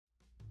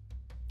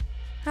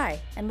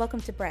Hi, and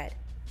welcome to Bread.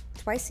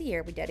 Twice a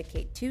year, we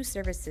dedicate 2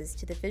 services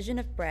to the vision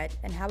of bread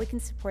and how we can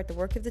support the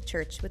work of the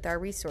church with our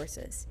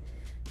resources.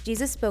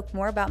 Jesus spoke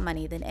more about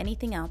money than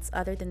anything else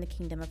other than the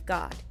kingdom of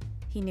God.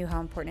 He knew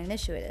how important an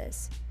issue it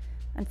is.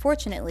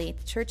 Unfortunately,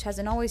 the church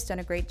hasn't always done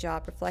a great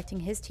job reflecting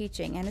his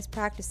teaching and his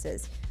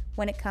practices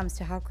when it comes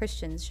to how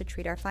Christians should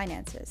treat our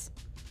finances.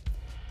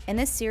 In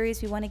this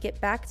series, we want to get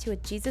back to a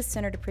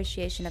Jesus-centered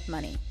appreciation of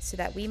money so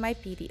that we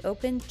might be the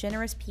open,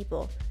 generous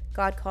people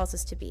God calls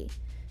us to be,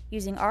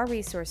 using our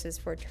resources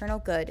for eternal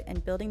good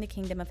and building the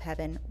kingdom of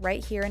heaven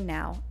right here and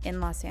now in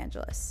Los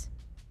Angeles.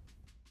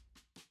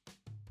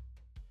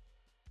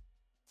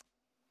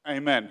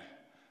 Amen.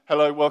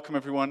 Hello, welcome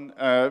everyone.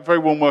 Very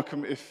warm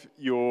welcome if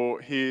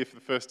you're here for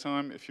the first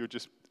time, if you're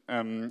just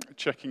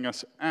checking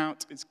us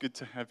out. It's good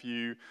to have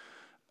you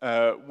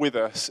with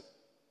us.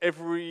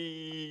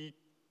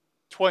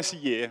 Twice a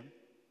year,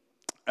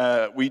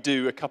 we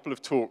do a couple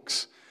of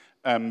talks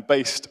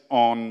based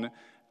on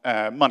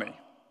money,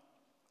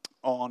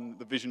 on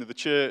the vision of the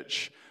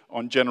church,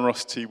 on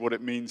generosity, what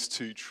it means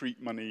to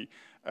treat money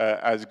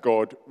as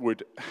God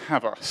would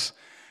have us.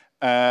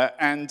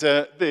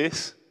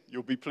 This,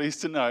 you'll be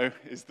pleased to know,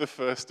 is the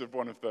first of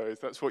one of those.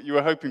 That's what you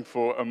were hoping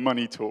for, a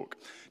money talk.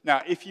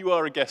 Now, if you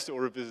are a guest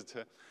or a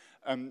visitor,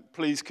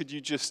 please could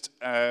you just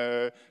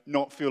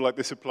not feel like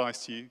this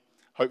applies to you?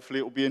 Hopefully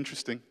it will be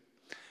interesting.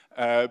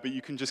 But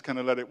you can just kind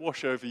of let it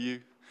wash over you.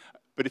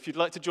 But if you'd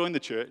like to join the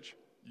church,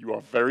 you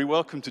are very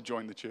welcome to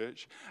join the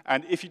church.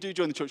 And if you do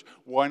join the church,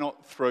 why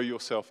not throw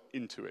yourself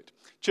into it?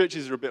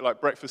 Churches are a bit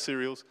like breakfast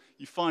cereals.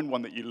 You find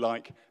one that you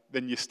like,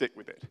 then you stick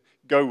with it.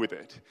 Go with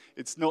it.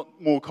 It's not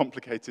more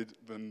complicated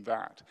than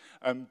that.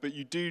 But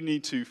you do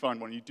need to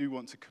find one. You do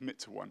want to commit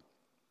to one.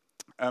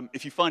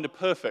 If you find a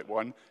perfect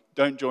one,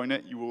 don't join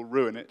it. You will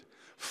ruin it.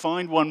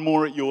 Find one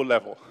more at your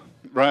level,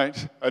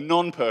 right? A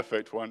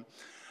non-perfect one.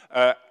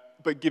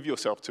 But give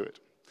yourself to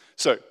it.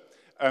 So,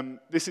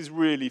 this is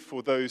really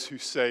for those who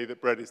say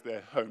that Bread is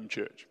their home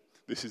church.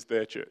 This is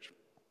their church.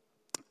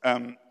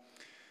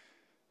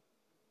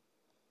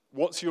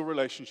 What's your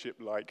relationship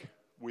like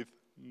with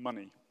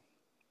money?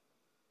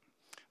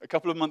 A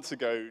couple of months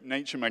ago,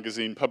 Nature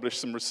magazine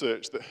published some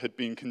research that had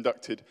been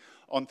conducted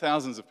on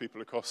thousands of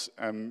people across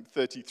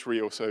 33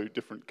 or so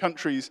different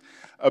countries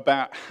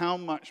about how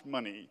much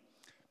money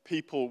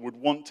people would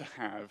want to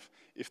have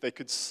if they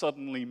could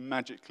suddenly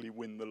magically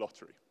win the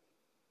lottery.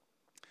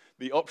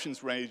 The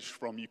options ranged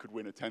from you could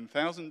win a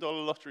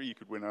 $10,000 lottery, you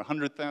could win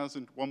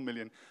 100,000, 1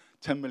 million,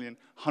 10 million,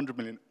 100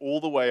 million, all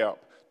the way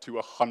up to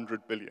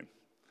 100 billion.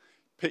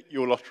 Pick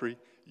your lottery,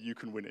 you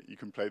can win it. You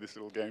can play this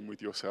little game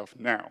with yourself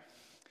now.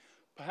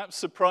 Perhaps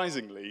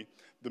surprisingly,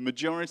 the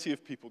majority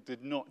of people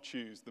did not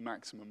choose the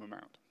maximum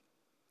amount.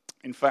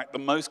 In fact, the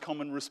most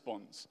common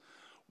response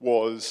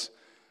was,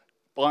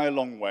 by a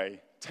long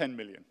way, $10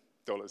 million.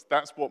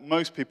 That's what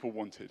most people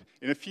wanted.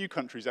 In a few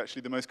countries,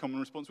 actually, the most common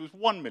response was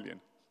 1 million.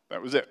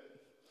 That was it.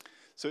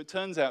 So it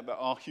turns out that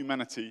our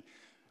humanity,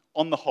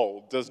 on the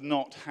whole, does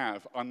not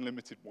have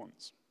unlimited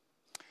wants.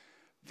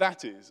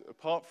 That is,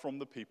 apart from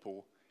the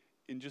people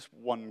in just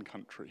one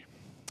country.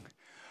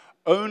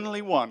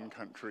 Only one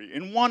country.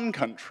 In one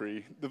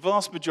country, the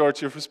vast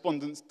majority of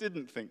respondents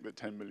didn't think that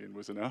 10 million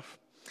was enough.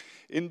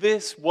 In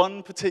this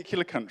one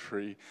particular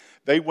country,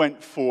 they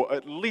went for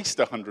at least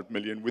 100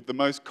 million, with the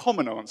most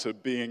common answer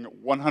being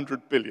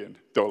 $100 billion.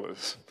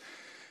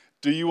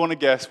 Do you want to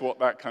guess what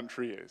that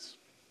country is?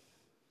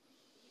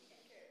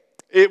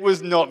 It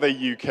was not the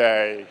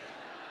UK.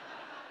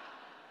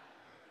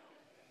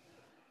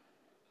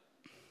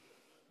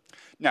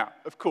 Now,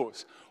 of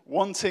course,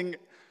 wanting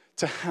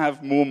to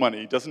have more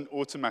money doesn't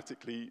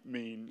automatically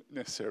mean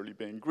necessarily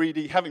being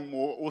greedy. Having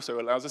more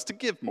also allows us to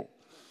give more.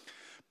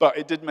 But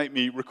it did make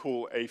me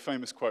recall a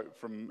famous quote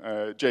from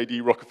J.D.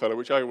 Rockefeller,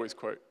 which I always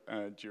quote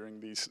during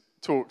these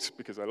talks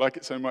because I like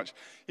it so much.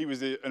 He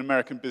was an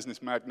American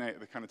business magnate at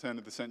the kind of turn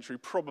of the century,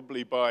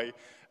 probably by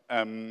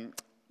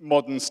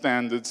modern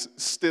standards,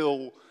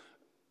 still,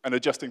 and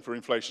adjusting for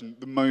inflation,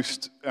 the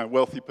most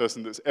wealthy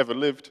person that's ever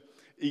lived.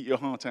 Eat your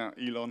heart out,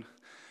 Elon.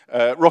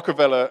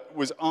 Rockefeller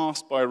was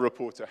asked by a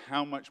reporter,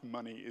 how much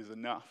money is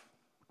enough?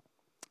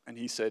 And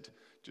he said,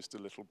 just a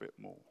little bit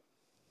more.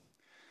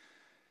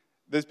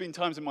 There's been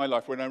times in my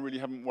life when I really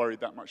haven't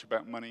worried that much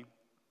about money,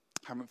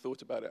 haven't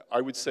thought about it.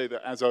 I would say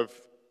that as I've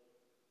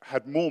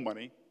had more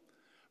money,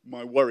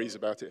 my worries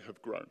about it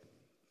have grown.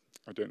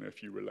 I don't know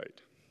if you relate.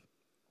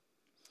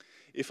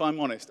 If I'm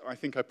honest, I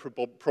think I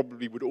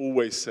probably would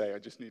always say I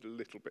just need a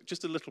little bit,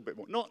 just a little bit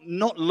more.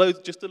 Not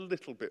loads, just a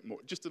little bit more,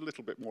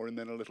 and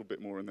then a little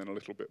bit more, and then a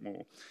little bit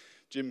more.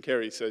 Jim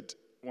Carrey said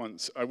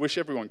once, I wish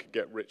everyone could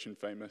get rich and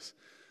famous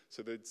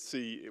so they'd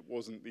see it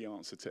wasn't the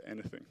answer to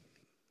anything.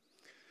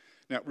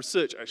 Now,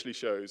 research actually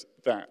shows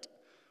that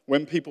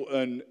when people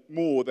earn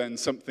more than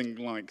something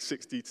like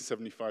 60 to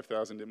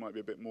 75,000, it might be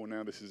a bit more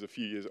now, this is a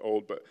few years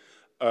old, but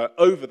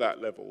over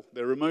that level,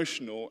 their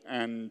emotional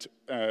and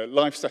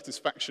life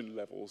satisfaction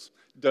levels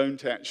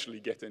don't actually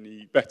get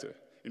any better.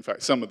 In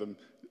fact, some of them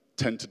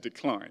tend to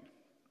decline.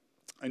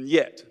 And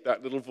yet,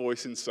 that little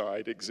voice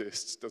inside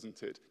exists,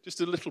 doesn't it? Just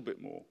a little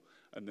bit more,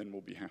 and then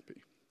we'll be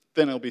happy.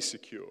 Then I'll be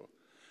secure.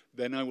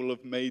 Then I will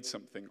have made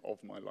something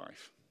of my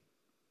life.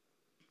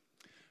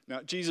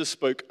 Now, Jesus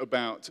spoke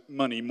about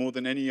money more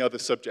than any other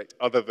subject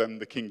other than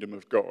the kingdom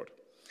of God.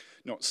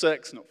 Not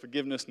sex, not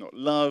forgiveness, not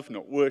love,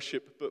 not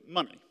worship, but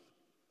money.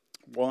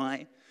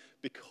 Why?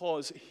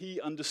 Because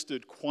he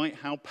understood quite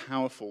how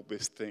powerful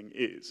this thing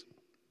is.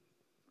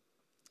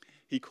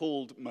 He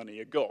called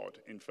money a god,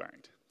 in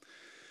fact.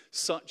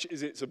 Such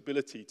is its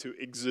ability to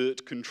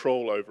exert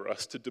control over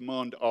us, to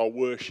demand our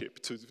worship,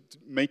 to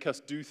make us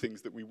do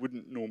things that we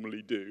wouldn't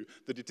normally do,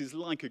 that it is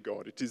like a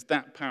god. It is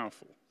that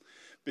powerful.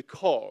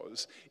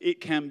 Because it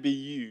can be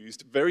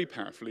used very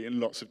powerfully in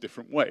lots of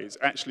different ways.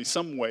 Actually,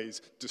 some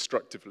ways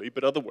destructively,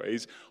 but other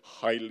ways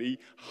highly,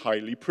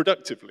 highly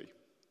productively.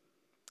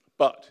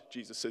 But,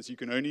 Jesus says, you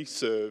can only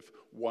serve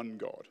one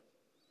God.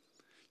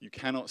 You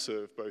cannot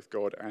serve both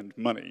God and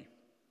money.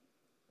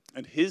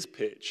 And his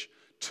pitch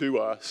to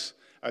us,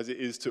 as it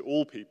is to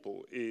all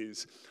people,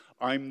 is,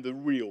 I'm the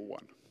real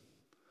one.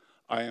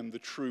 I am the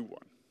true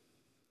one.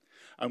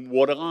 And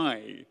what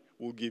I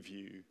will give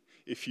you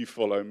if you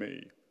follow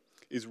me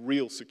is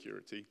real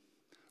security,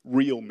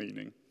 real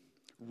meaning,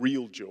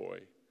 real joy.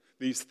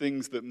 These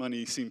things that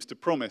money seems to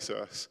promise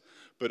us,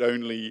 but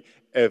only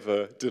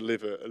ever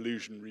deliver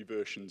illusionary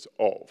versions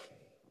of.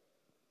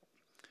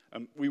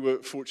 We were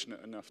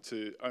fortunate enough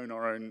to own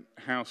our own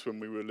house when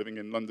we were living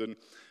in London,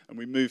 and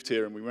we moved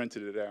here and we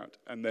rented it out.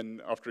 And then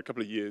after a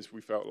couple of years,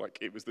 we felt like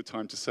it was the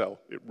time to sell.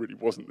 It really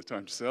wasn't the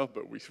time to sell,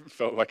 but we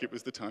felt like it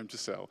was the time to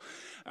sell.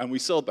 And we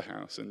sold the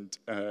house, and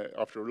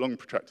after a long,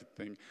 protracted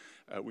thing,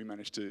 we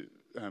managed to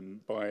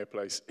buy a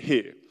place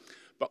here.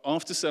 But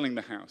after selling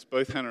the house,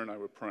 both Hannah and I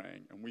were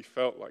praying, and we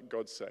felt like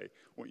God say, I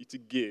want you to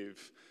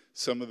give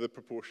some of the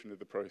proportion of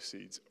the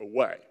proceeds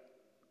away.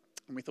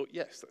 And we thought,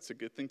 yes, that's a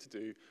good thing to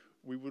do.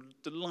 We were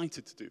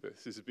delighted to do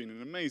this. This has been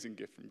an amazing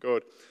gift from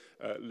God.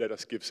 Let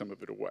us give some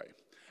of it away.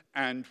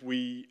 And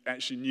we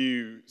actually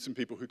knew some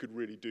people who could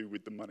really do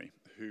with the money,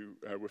 who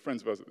were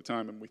friends of ours at the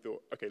time, and we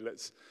thought, okay,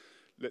 let's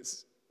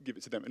give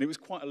it to them. And it was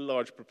quite a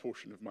large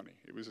proportion of money.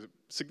 It was a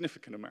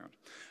significant amount.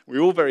 We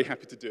were all very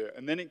happy to do it.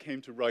 And then it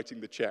came to writing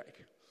the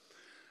check.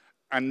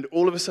 And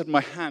all of a sudden,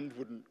 my hand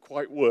wouldn't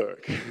quite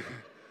work.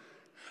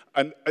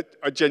 And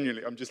I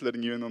genuinely, I'm just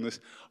letting you in on this,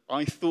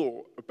 I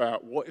thought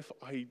about what if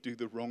I do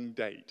the wrong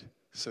date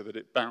so that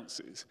it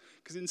bounces?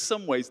 Because in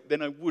some ways,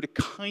 then I would have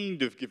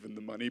kind of given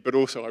the money, but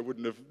also I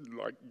wouldn't have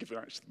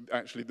given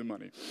actually the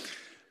money.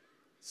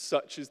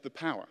 Such is the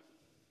power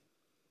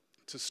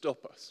to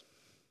stop us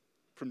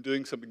from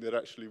doing something that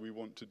actually we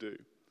want to do,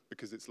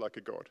 because it's like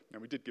a god. Now,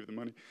 we did give the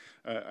money,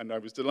 and I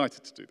was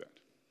delighted to do that.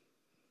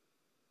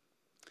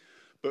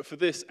 But for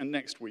this and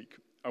next week,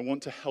 I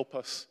want to help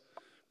us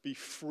be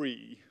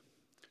free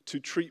to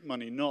treat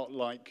money not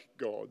like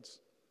gods,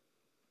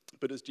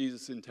 but as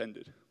Jesus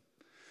intended.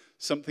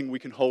 Something we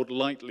can hold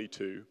lightly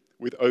to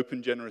with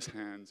open, generous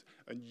hands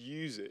and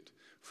use it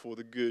for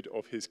the good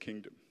of his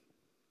kingdom.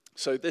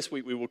 So this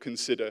week we will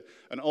consider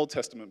an Old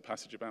Testament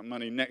passage about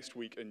money, next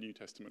week a New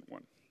Testament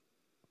one.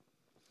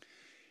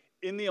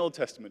 In the Old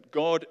Testament,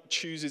 God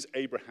chooses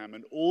Abraham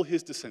and all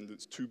his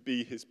descendants to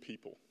be his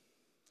people.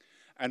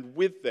 And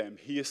with them,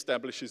 he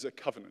establishes a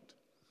covenant,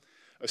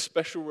 a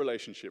special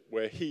relationship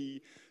where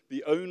he,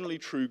 the only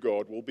true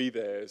God, will be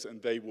theirs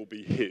and they will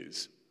be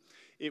his.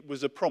 It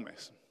was a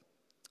promise.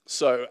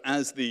 So,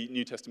 as the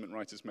New Testament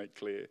writers make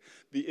clear,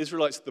 the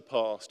Israelites of the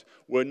past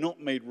were not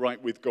made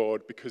right with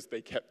God because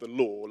they kept the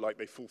law, like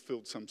they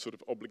fulfilled some sort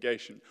of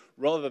obligation.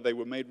 Rather, they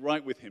were made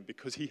right with him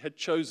because he had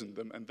chosen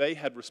them and they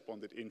had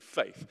responded in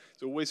faith.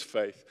 It's always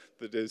faith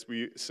that, as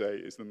we say,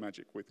 is the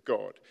magic with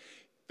God.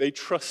 They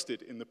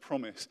trusted in the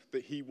promise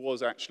that he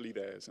was actually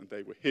theirs and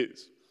they were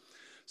his.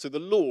 So the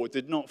law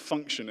did not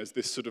function as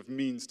this sort of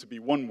means to be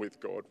one with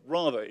God.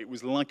 Rather, it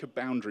was like a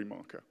boundary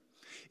marker.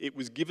 It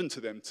was given to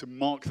them to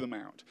mark them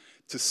out,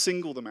 to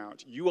single them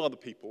out. You are the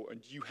people,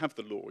 and you have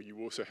the law. You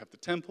also have the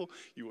temple.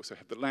 You also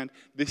have the land.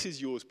 This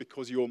is yours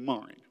because you're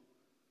mine.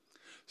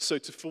 So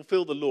to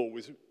fulfill the law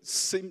was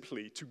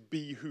simply to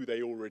be who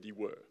they already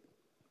were.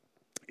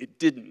 It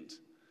didn't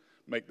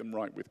make them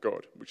right with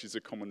God, which is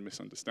a common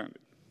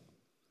misunderstanding.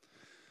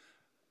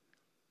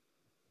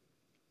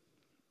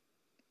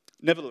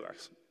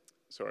 Nevertheless,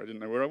 I didn't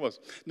know where I was.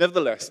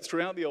 Nevertheless,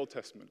 throughout the Old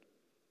Testament,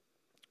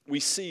 we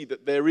see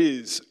that there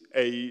is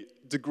a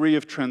degree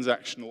of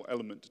transactional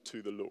element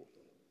to the law.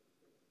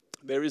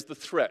 There is the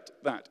threat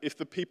that if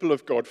the people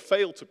of God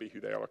fail to be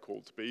who they are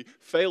called to be,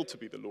 fail to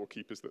be the law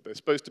keepers that they're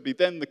supposed to be,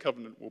 then the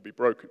covenant will be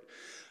broken.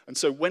 And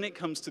so when it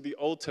comes to the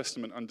Old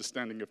Testament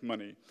understanding of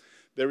money,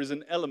 there is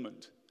an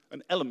element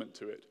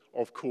to it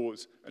of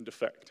cause and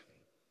effect.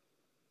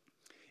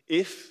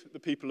 If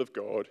the people of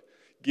God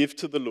give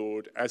to the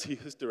Lord as he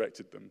has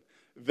directed them,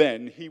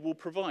 then he will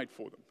provide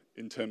for them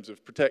in terms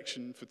of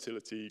protection,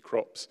 fertility,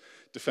 crops,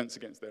 defense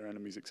against their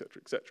enemies,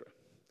 etc., etc.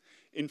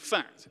 In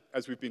fact,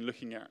 as we've been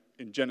looking at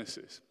in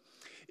Genesis,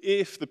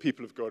 If the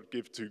people of God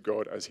give to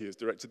God as he has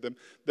directed them,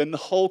 then the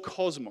whole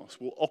cosmos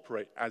will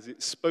operate as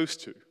it's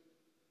supposed to.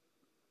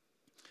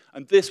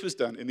 And this was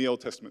done in the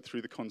Old Testament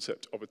through the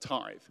concept of a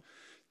tithe.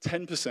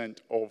 10%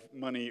 of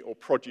money or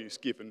produce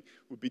given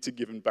would be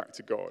given back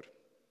to God.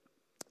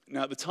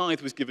 Now, the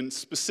tithe was given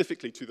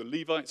specifically to the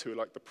Levites, who are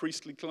like the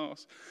priestly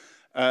class,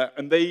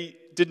 and they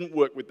didn't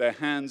work with their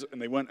hands,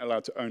 and they weren't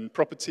allowed to own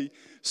property,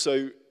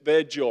 so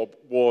their job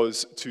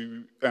was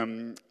to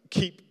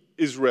keep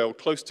Israel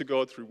close to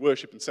God through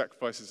worship and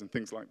sacrifices and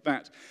things like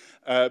that,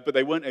 but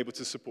they weren't able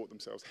to support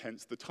themselves,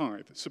 hence the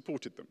tithe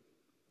supported them.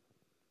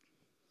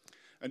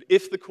 And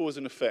if the cause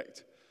and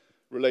effect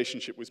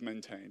relationship was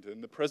maintained, then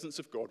the presence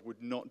of God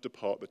would not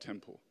depart the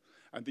temple,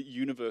 and the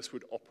universe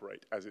would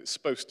operate as it's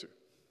supposed to.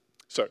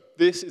 So,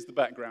 this is the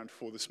background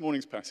for this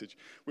morning's passage,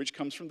 which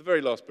comes from the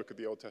very last book of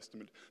the Old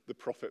Testament, the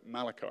prophet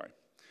Malachi.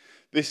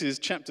 This is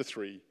chapter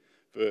 3,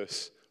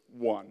 verse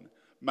 1.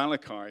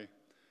 Malachi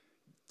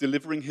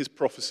delivering his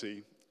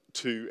prophecy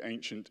to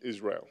ancient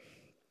Israel.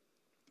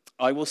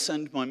 I will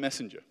send my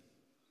messenger,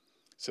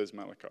 says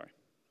Malachi,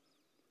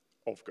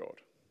 of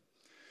God,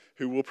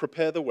 who will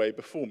prepare the way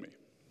before me.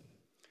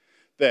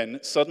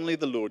 Then suddenly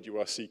the Lord you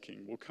are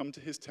seeking will come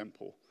to his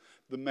temple,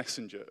 the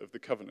messenger of the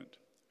covenant,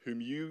 whom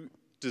you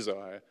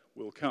desire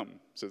will come,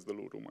 says the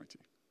Lord Almighty.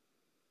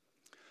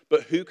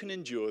 But who can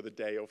endure the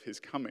day of his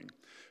coming?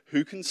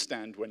 Who can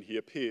stand when he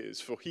appears?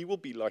 For he will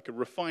be like a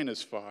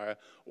refiner's fire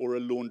or a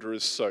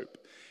launderer's soap.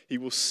 He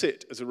will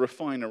sit as a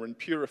refiner and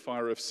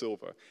purifier of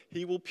silver.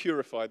 He will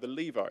purify the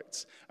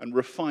Levites and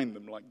refine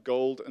them like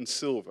gold and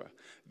silver.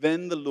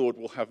 Then the Lord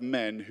will have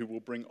men who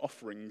will bring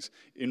offerings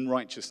in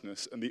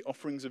righteousness, and the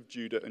offerings of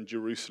Judah and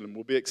Jerusalem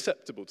will be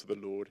acceptable to the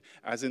Lord,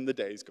 as in the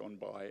days gone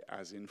by,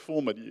 as in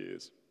former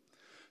years.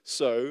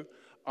 So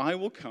I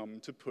will come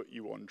to put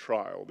you on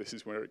trial. This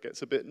is where it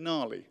gets a bit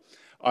gnarly.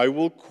 I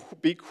will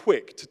be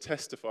quick to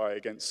testify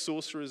against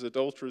sorcerers,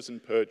 adulterers,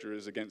 and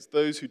perjurers, against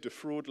those who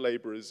defraud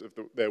laborers of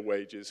their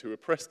wages, who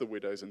oppress the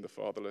widows and the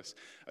fatherless,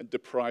 and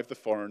deprive the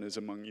foreigners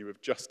among you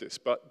of justice.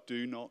 But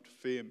do not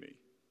fear me,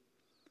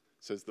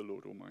 says the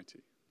Lord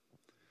Almighty.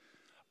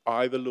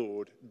 I, the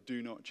Lord,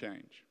 do not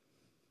change.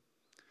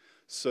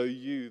 So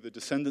you, the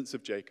descendants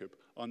of Jacob,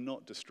 are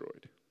not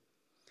destroyed.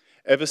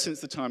 Ever since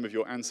the time of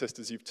your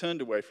ancestors, you've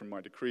turned away from my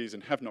decrees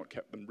and have not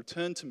kept them.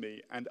 Return to me,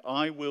 and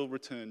I will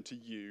return to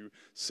you,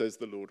 says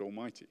the Lord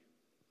Almighty.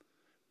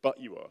 But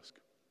you ask,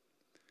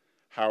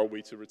 how are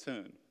we to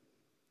return?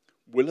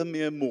 Will a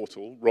mere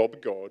mortal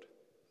rob God?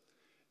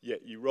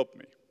 Yet you rob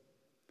me.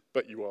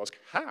 But you ask,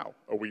 how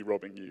are we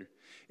robbing you?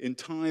 In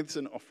tithes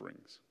and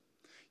offerings.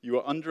 You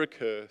are under a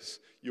curse,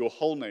 your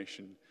whole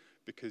nation,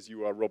 because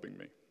you are robbing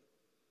me.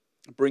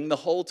 Bring the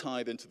whole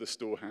tithe into the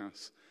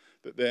storehouse,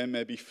 that there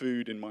may be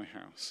food in my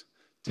house.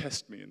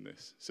 Test me in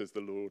this, says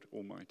the Lord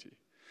Almighty,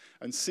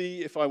 and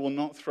see if I will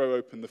not throw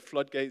open the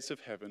floodgates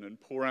of heaven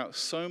and pour out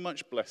so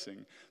much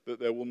blessing that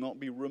there will not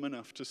be room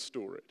enough to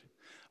store it.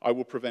 I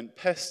will prevent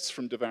pests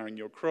from devouring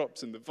your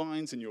crops, and the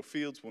vines in your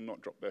fields will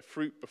not drop their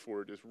fruit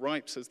before it is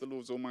ripe, says the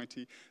Lord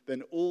Almighty.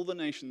 Then all the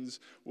nations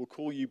will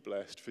call you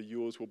blessed, for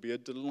yours will be a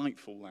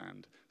delightful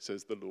land,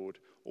 says the Lord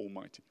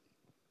Almighty.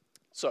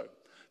 So,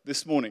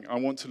 this morning I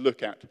want to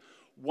look at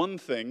one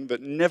thing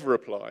that never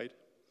applied,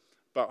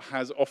 but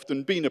has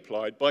often been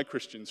applied by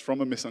Christians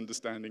from a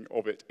misunderstanding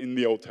of it in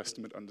the Old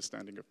Testament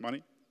understanding of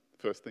money,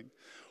 first thing.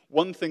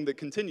 One thing that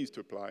continues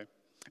to apply,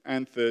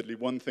 and thirdly,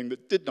 one thing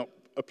that did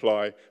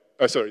apply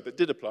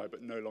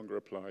but no longer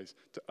applies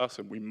to us,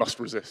 and we must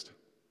resist.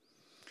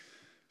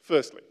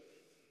 Firstly,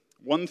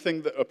 one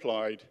thing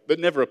that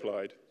never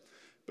applied,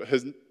 but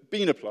has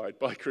been applied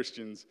by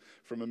Christians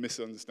from a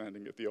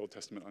misunderstanding of the Old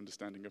Testament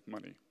understanding of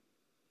money.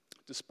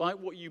 Despite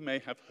what you may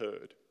have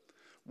heard,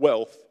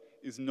 wealth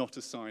is not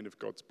a sign of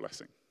God's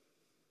blessing.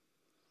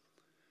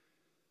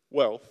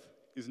 Wealth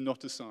is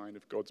not a sign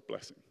of God's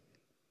blessing.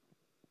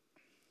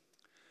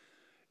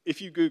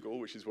 If you Google,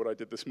 which is what I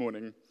did this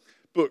morning,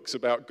 books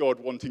about God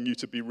wanting you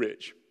to be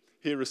rich,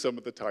 here are some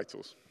of the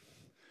titles.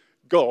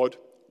 God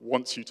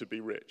wants you to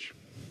be rich.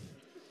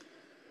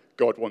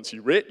 God wants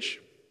you rich.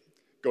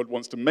 God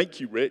wants to make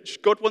you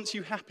rich. God wants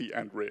you happy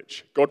and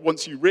rich. God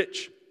wants you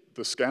rich.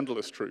 The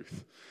scandalous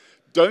truth.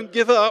 Don't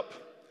give up.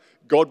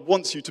 God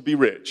wants you to be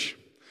rich.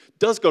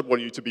 Does God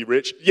want you to be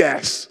rich?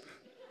 Yes.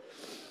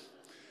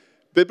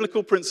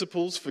 Biblical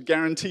principles for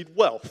guaranteed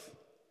wealth,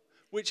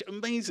 which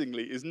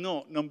amazingly is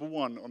not number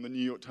one on the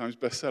New York Times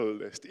bestseller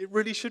list. It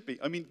really should be.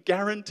 I mean,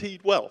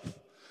 guaranteed wealth.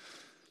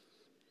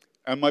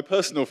 And my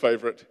personal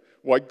favorite,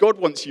 why God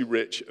wants you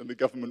rich and the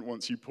government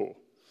wants you poor.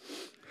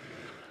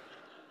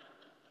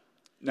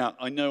 Now,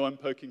 I know I'm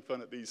poking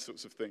fun at these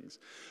sorts of things,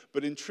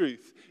 but in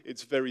truth,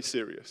 it's very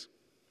serious.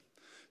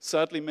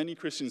 Sadly, many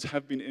Christians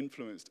have been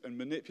influenced and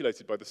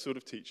manipulated by the sort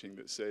of teaching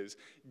that says,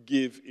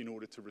 give in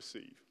order to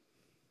receive.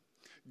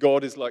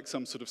 God is like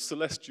some sort of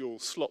celestial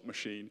slot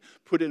machine,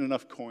 put in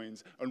enough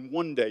coins, and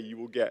one day you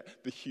will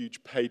get the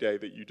huge payday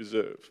that you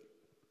deserve.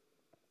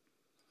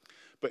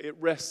 But it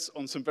rests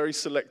on some very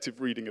selective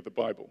reading of the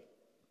Bible.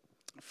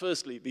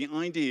 Firstly, the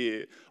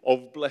idea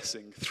of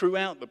blessing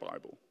throughout the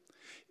Bible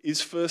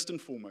is first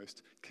and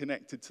foremost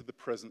connected to the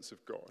presence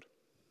of God.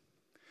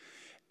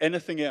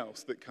 Anything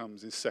else that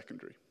comes is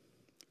secondary.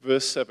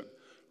 Verse 7,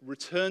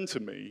 return to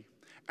me,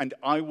 and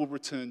I will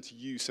return to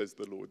you, says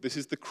the Lord. This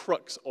is the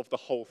crux of the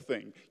whole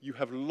thing. You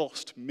have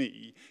lost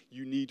me.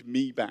 You need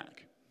me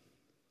back.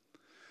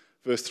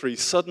 Verse 3,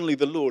 suddenly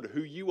the Lord,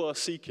 who you are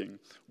seeking,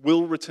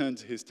 will return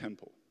to his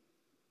temple.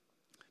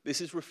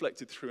 This is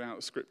reflected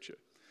throughout Scripture.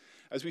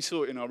 As we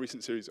saw in our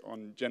recent series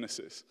on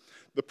Genesis,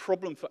 the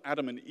problem for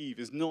Adam and Eve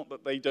is not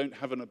that they don't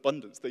have an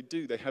abundance. They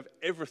do. They have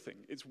everything.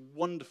 It's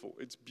wonderful.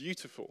 It's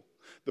beautiful.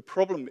 The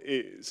problem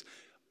is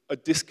a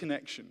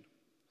disconnection,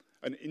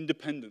 an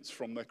independence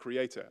from their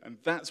Creator, and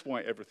that's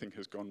why everything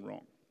has gone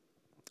wrong.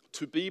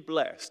 To be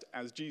blessed,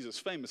 as Jesus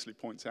famously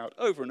points out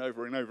over and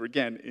over and over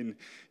again in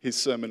his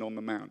Sermon on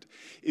the Mount,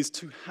 is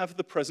to have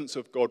the presence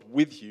of God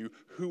with you,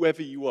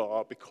 whoever you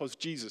are, because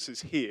Jesus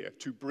is here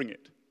to bring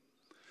it.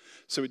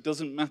 So it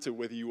doesn't matter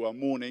whether you are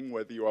mourning,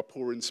 whether you are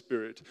poor in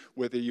spirit,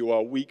 whether you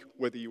are weak,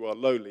 whether you are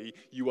lowly,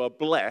 you are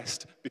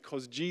blessed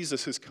because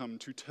Jesus has come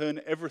to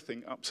turn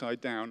everything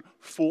upside down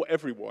for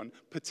everyone,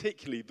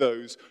 particularly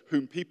those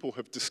whom people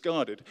have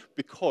discarded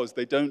because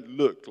they don't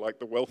look like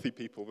the wealthy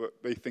people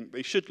that they think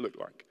they should look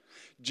like.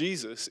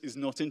 Jesus is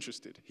not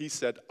interested. He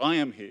said, I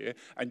am here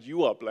and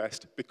you are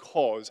blessed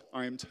because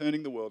I am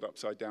turning the world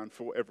upside down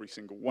for every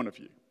single one of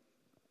you.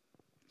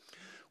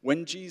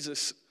 When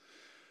Jesus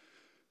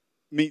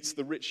meets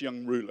the rich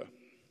young ruler,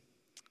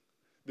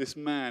 this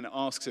man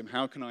asks him,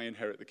 how can I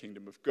inherit the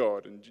kingdom of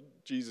God? And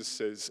Jesus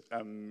says,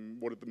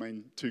 what are the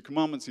main two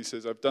commandments? He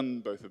says, I've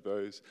done both of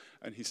those.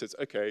 And he says,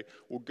 okay,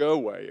 well, go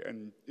away.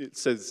 And it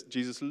says,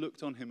 Jesus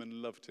looked on him and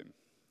loved him,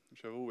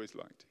 which I've always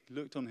liked. He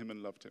looked on him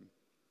and loved him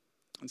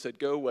and said,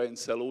 go away and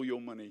sell all your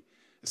money,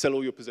 sell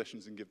all your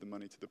possessions and give the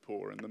money to the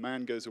poor. And the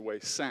man goes away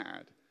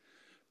sad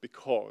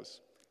because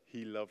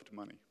he loved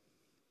money.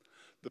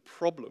 The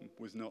problem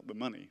was not the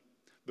money.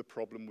 The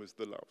problem was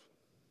the love.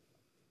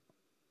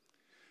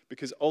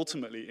 Because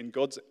ultimately, in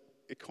God's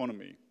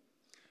economy,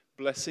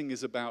 blessing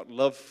is about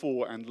love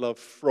for and love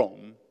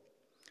from,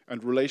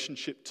 and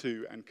relationship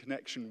to and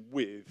connection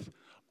with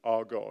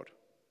our God.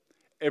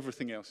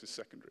 Everything else is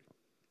secondary.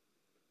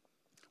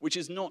 Which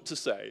is not to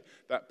say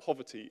that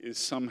poverty is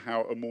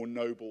somehow a more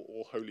noble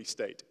or holy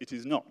state. It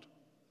is not.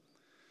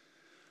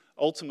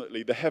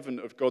 Ultimately, the heaven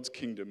of God's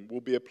kingdom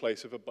will be a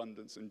place of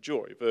abundance and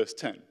joy. Verse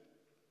 10,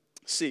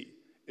 see,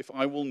 if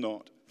I will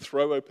not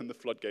throw open the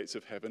floodgates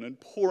of heaven and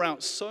pour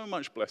out so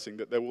much blessing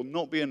that there will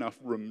not be enough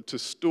room to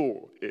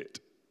store it.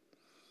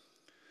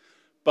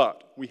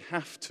 But we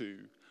have to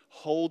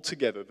hold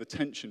together the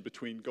tension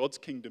between God's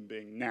kingdom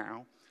being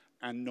now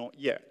and not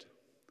yet.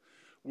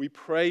 We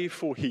pray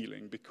for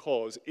healing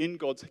because in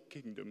God's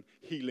kingdom,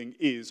 healing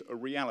is a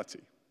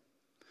reality.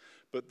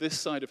 But this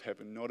side of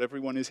heaven, not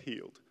everyone is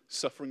healed.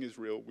 Suffering is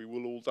real. We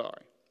will all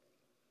die.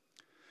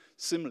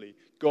 Similarly,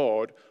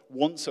 God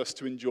wants us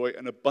to enjoy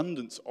an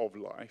abundance of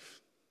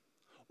life,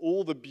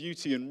 all the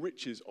beauty and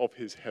riches of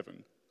his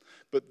heaven.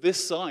 But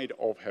this side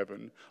of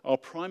heaven, our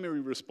primary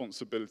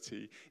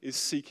responsibility is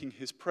seeking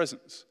his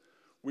presence,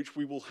 which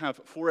we will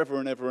have forever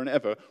and ever and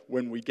ever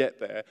when we get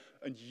there,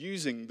 and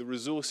using the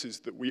resources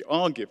that we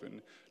are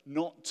given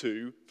not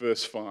to,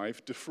 verse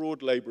 5,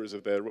 defraud laborers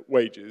of their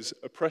wages,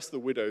 oppress the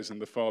widows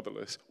and the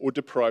fatherless, or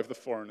deprive the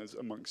foreigners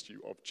amongst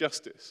you of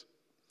justice.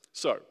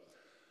 So,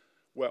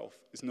 wealth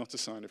is not a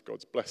sign of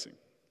God's blessing.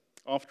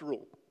 After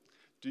all,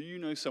 do you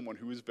know someone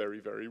who was very,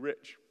 very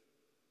rich?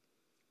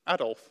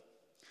 Adolf.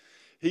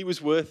 He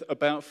was worth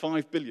about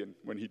 5 billion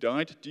when he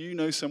died. Do you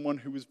know someone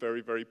who was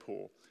very, very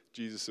poor?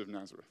 Jesus of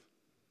Nazareth.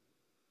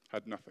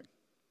 Had nothing.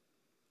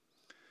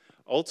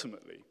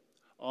 Ultimately,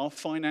 our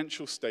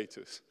financial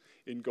status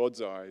in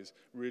God's eyes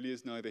really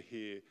is neither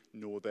here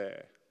nor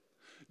there.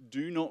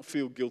 Do not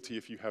feel guilty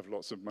if you have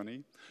lots of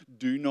money.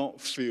 Do not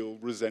feel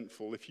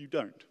resentful if you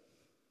don't.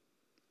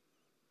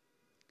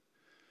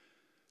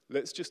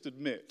 Let's just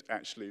admit,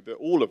 actually, that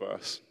all of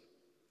us,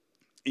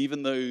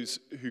 even those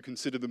who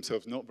consider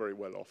themselves not very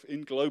well off,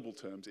 in global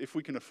terms, if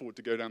we can afford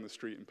to go down the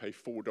street and pay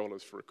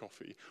 $4 for a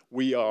coffee,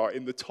 we are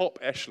in the top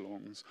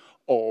echelons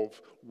of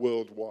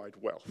worldwide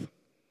wealth.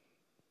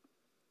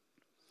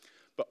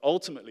 But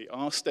ultimately,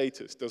 our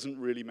status doesn't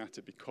really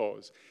matter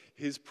because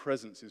his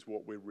presence is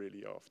what we're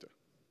really after.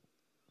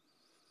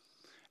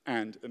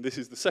 And this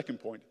is the second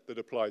point that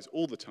applies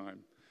all the time,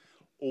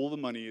 all the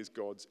money is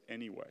God's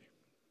anyway.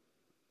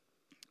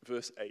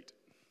 Verse 8.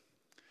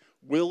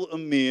 Will a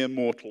mere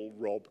mortal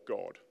rob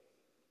God?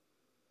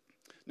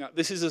 Now,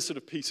 this is a sort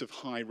of piece of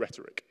high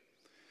rhetoric.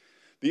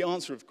 The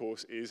answer, of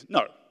course, is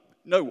no.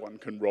 No one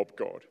can rob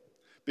God.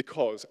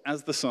 Because,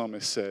 as the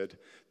psalmist said,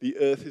 the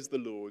earth is the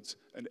Lord's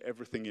and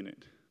everything in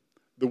it,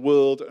 the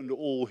world and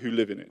all who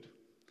live in it.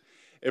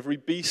 Every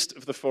beast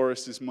of the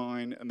forest is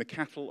mine and the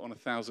cattle on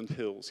 1,000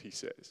 hills, he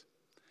says.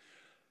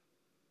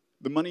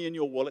 The money in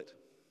your wallet,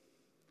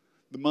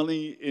 The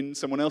money in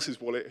someone else's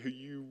wallet who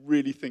you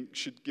really think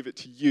should give it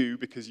to you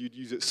because you'd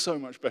use it so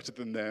much better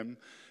than them.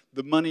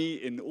 The money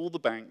in all the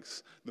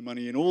banks, the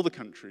money in all the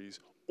countries,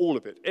 all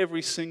of it,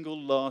 every single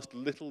last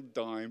little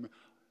dime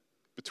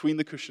between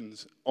the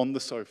cushions on the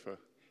sofa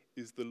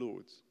is the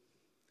Lord's.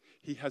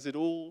 He has it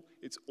all,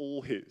 it's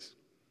all his.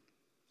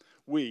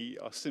 We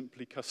are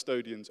simply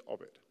custodians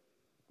of it.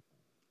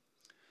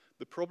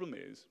 The problem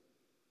is,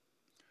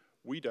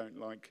 we don't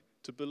like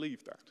to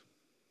believe that.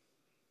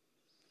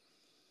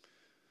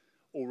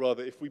 Or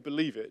rather, if we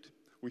believe it,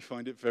 we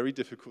find it very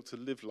difficult to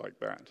live like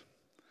that.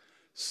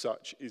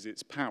 Such is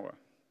its power.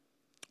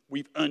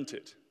 We've earned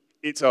it.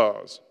 It's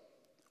ours.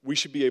 We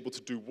should be able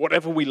to do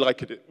whatever we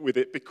like with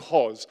it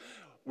because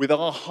with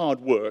our hard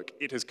work,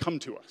 it has come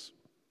to us.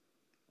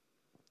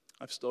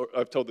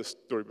 I've told this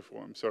story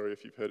before. I'm sorry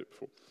if you've heard it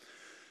before.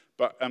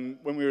 But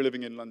when we were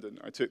living in London,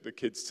 I took the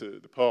kids to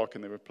the park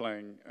and they were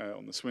playing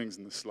on the swings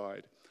and the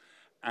slide.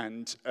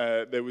 And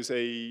there was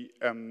a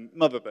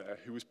mother there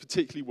who was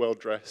particularly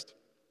well-dressed,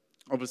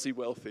 obviously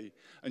wealthy,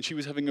 and she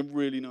was having a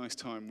really nice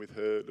time with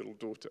her little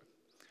daughter.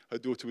 Her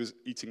daughter was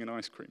eating an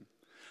ice cream.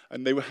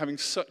 And they were having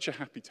such a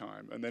happy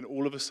time, and then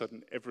all of a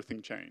sudden,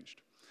 everything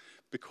changed.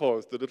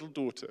 Because the little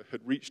daughter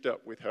had reached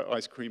up with her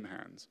ice cream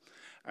hands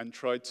and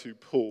tried to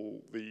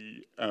pull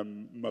the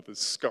mother's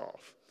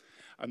scarf.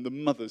 And the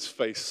mother's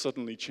face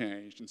suddenly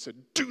changed and said,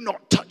 "Do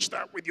not touch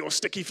that with your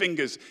sticky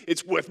fingers.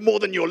 It's worth more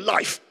than your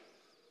life."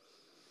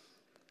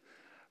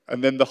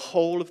 And then the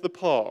whole of the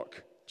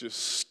park just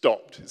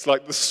stopped. It's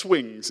like the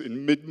swings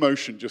in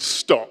mid-motion just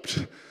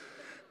stopped.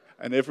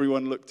 And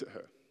everyone looked at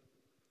her.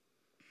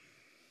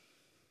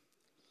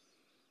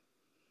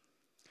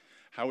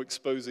 How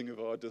exposing of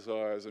our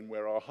desires and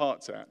where our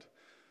heart's at,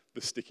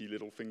 the sticky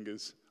little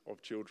fingers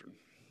of children.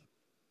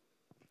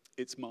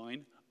 It's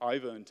mine.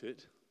 I've earned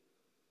it.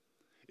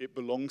 It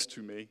belongs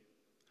to me.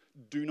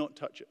 Do not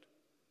touch it.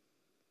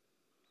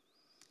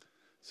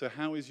 So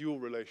how is your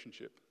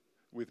relationship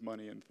with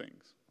money and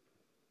things?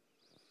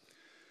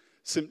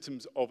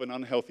 Symptoms of an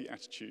unhealthy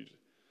attitude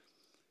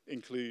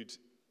include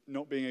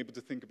not being able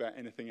to think about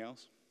anything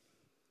else,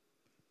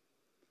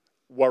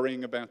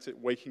 worrying about it,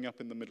 waking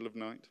up in the middle of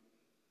night,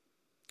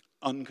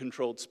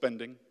 uncontrolled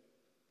spending,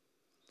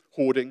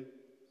 hoarding,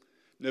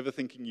 never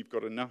thinking you've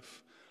got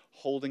enough,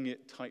 holding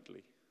it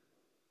tightly,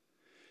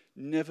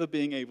 never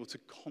being able to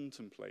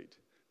contemplate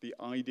the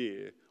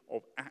idea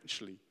of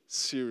actually,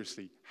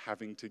 seriously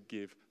having to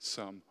give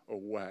some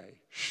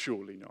away.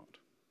 Surely not.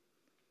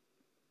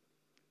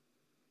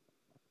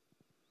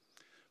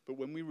 But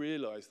when we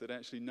realize that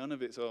actually none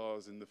of it's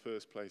ours in the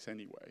first place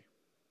anyway,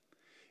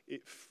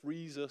 it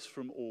frees us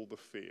from all the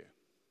fear.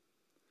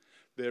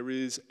 There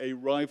is a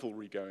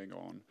rivalry going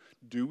on.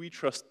 Do we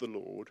trust the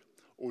Lord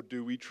or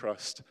do we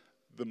trust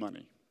the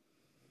money?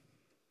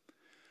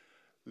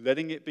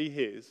 Letting it be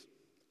his,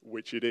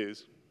 which it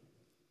is,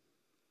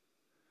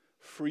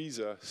 frees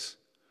us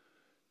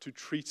to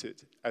treat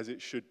it as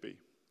it should be.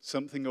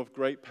 Something of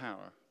great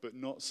power, but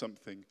not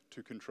something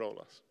to control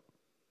us.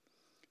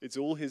 It's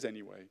all his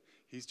anyway.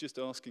 He's just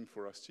asking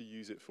for us to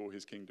use it for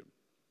his kingdom.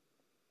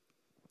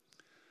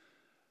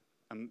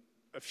 And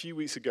a few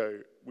weeks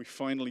ago, we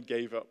finally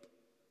gave up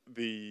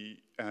the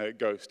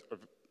ghost of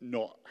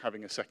not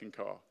having a second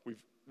car.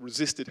 We've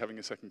resisted having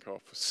a second car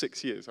for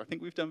 6 years. I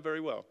think we've done very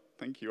well.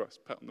 Thank you.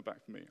 Pat on the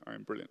back for me. I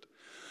am brilliant.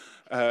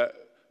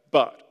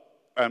 But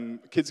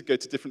kids go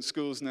to different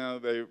schools now.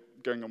 They're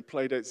going on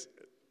play dates.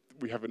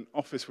 We have an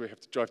office we have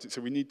to drive to.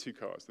 So we need 2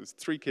 cars. There's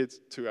 3 kids,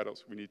 2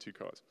 adults. We need 2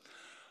 cars.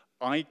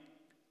 I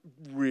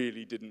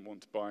really didn't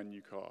want to buy a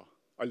new car.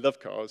 I love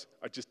cars.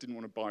 I just didn't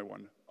want to buy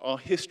one. Our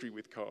history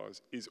with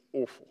cars is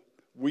awful.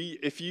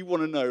 If you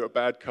want to know a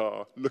bad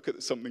car, look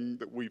at something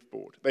that we've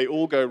bought. They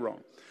all go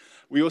wrong.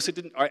 We also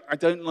I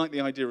don't like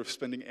the idea of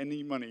spending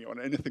any money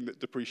on anything that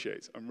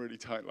depreciates. I'm really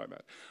tight like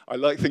that. I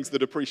like things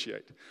that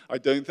appreciate. I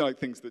don't like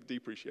things that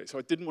depreciate. So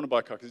I didn't want to buy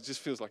a car because it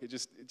just feels like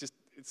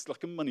it's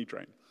like a money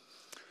drain.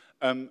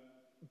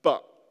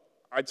 But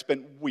I'd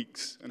spent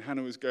weeks, and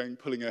Hannah was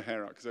pulling her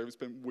hair out because I would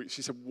spend weeks.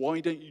 She said,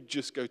 "Why don't you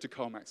just go to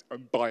CarMax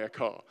and buy a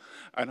car?"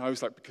 And I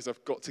was like, because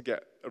I've got to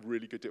get a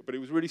really good deal. But it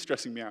was really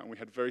stressing me out, and we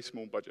had a very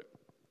small budget.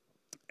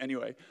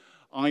 Anyway,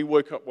 I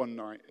woke up one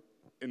night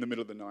in the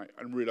middle of the night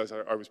and realized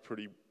I was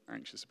pretty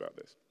anxious about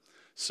this.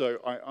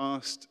 So I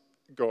asked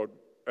God,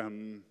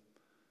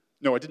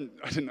 no, I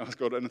didn't ask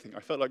God anything. I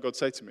felt like God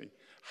said to me,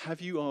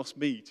 "Have you asked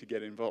me to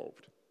get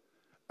involved?"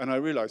 And I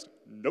realized,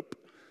 nope,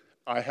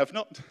 I have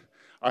not.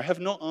 I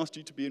have not asked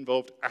you to be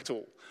involved at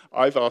all.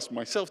 I've asked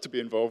myself to be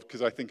involved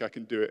because I think I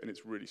can do it and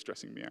it's really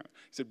stressing me out.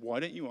 He said,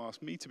 "Why don't you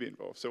ask me to be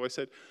involved?" So I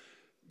said,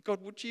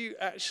 "God, would you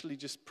actually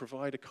just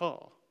provide a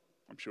car?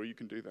 I'm sure you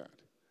can do that."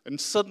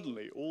 And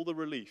suddenly, all the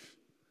relief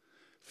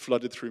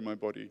flooded through my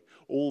body.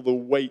 All the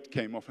weight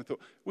came off. I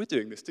thought, we're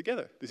doing this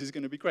together. This is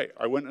going to be great.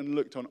 I went and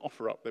looked on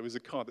OfferUp. There was a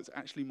car that's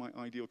actually my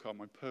ideal car,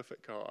 my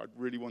perfect car. I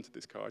really wanted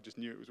this car. I just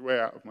knew it was way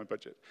out of my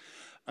budget.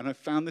 And I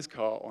found this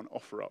car on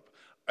OfferUp.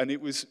 And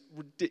it was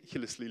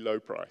ridiculously low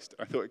priced.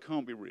 I thought, it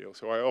can't be real.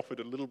 So I offered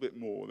a little bit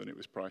more than it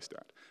was priced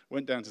at.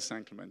 Went down to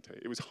San Clemente.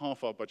 It was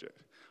half our budget.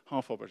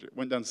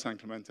 Went down to San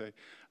Clemente,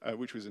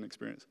 which was an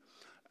experience.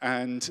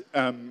 And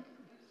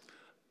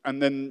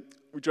then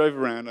we drove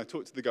around. I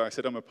talked to the guy. I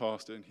said, I'm a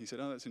pastor. And he said,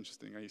 oh, that's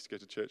interesting. I used to go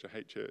to church. I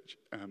hate church.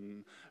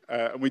 And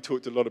we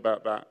talked a lot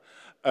about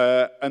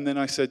that. And then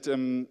I said,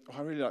 oh,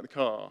 I really like the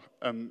car.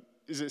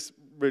 Is this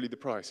really the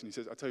price? And he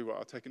says, I'll tell you what,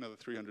 I'll take another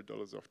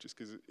 $300 off just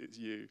because it's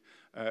you.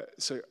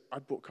 So I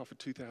bought a car for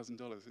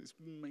 $2,000. It's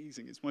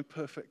amazing. It's my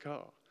perfect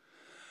car.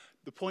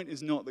 The point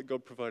is not that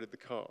God provided the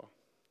car.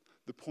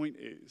 The point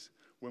is,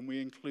 when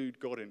we include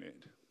God in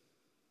it,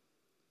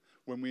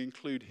 when we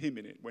include him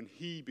in it, when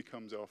he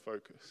becomes our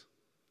focus,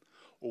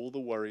 all the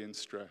worry and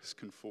stress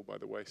can fall by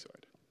the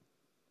wayside.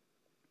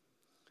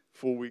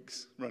 4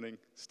 weeks running,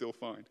 still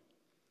fine.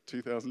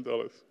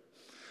 $2,000.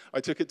 I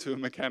took it to a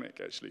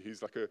mechanic, actually,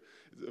 who's like a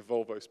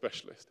Volvo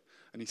specialist.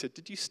 And he said,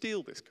 did you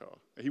steal this car?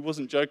 He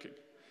wasn't joking.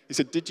 He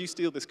said, did you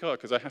steal this car?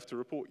 Because I have to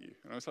report you.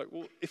 And I was like,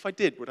 well, if I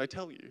did, would I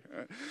tell you?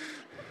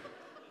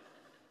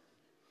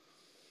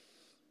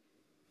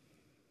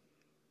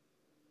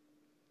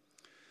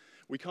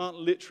 We can't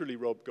literally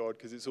rob God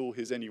because it's all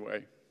his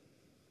anyway.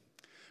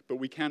 But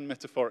we can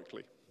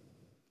metaphorically,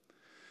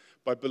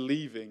 by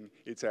believing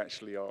it's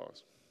actually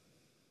ours.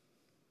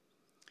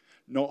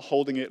 Not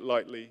holding it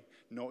lightly,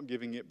 not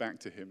giving it back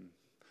to him.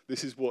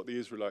 This is what the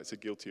Israelites are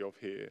guilty of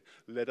here.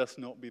 Let us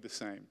not be the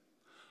same.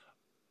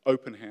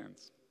 Open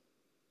hands,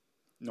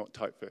 not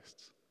tight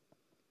fists.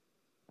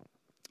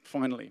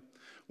 Finally,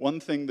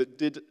 one thing that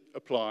did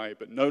apply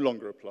but no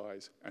longer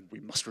applies, and we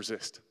must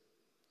resist.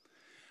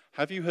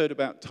 Have you heard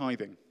about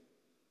tithing?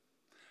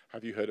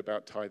 Have you heard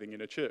about tithing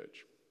in a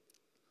church?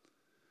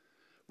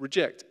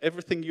 Reject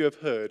everything you have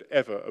heard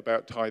ever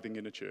about tithing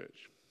in a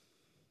church.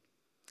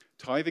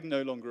 Tithing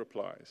no longer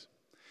applies.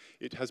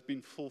 It has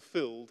been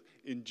fulfilled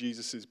in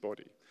Jesus'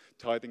 body.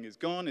 Tithing is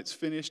gone, it's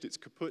finished, it's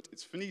kaput,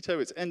 it's finito,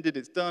 it's ended,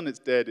 it's done, it's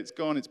dead, it's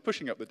gone, it's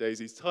pushing up the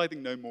daisies.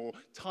 Tithing no more.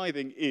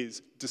 Tithing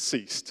is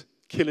deceased.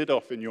 Kill it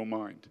off in your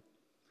mind.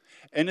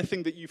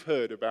 Anything that you've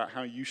heard about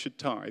how you should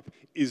tithe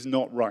is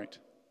not right.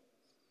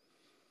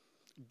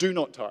 Do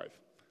not tithe.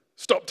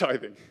 Stop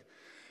tithing.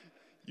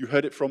 You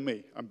heard it from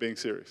me. I'm being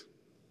serious.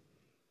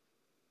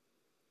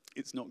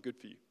 It's not good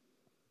for you.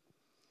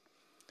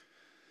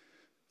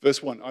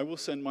 Verse 1, I will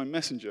send my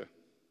messenger,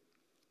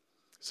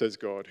 says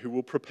God, who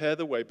will prepare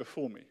the way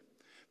before me.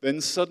 Then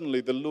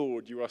suddenly the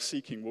Lord you are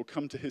seeking will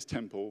come to his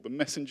temple, the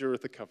messenger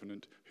of the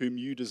covenant, whom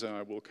you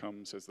desire will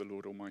come, says the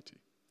Lord Almighty.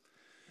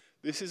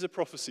 This is a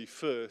prophecy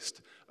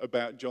first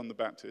about John the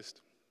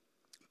Baptist,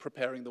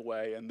 preparing the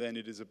way, and then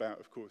it is about,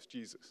 of course,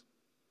 Jesus.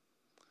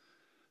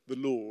 The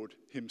Lord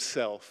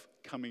himself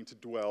coming to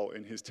dwell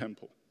in his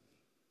temple.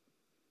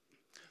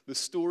 The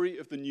story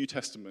of the New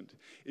Testament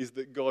is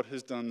that God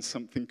has done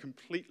something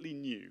completely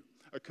new,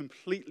 a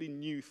completely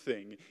new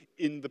thing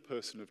in the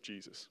person of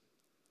Jesus.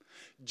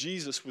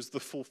 Jesus was the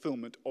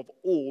fulfillment of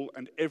all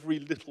and every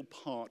little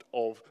part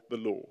of the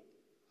law.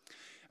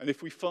 And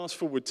if we fast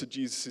forward to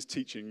Jesus'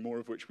 teaching, more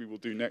of which we will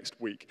do next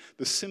week,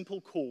 the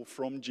simple call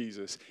from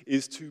Jesus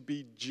is to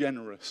be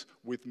generous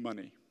with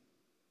money.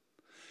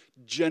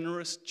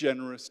 Generous,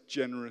 generous,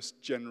 generous,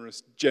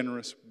 generous,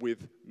 generous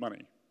with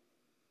money.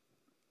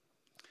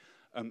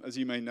 As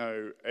you may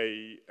know,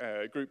 a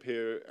group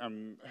here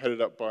headed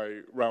up by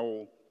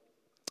Raoul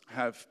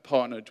have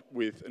partnered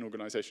with an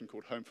organization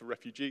called Home for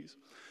Refugees.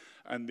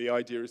 And the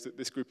idea is that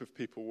this group of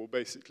people will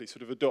basically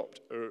sort of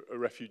adopt a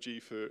refugee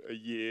for a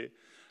year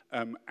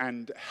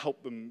and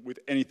help them with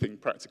anything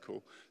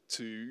practical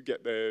to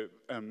get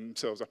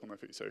themselves up on their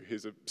feet. So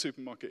here's a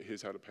supermarket,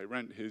 here's how to pay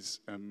rent,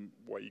 here's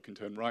why you can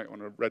turn right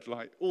on a red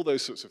light, all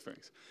those sorts of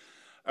things.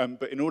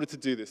 But in order to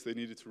do this, they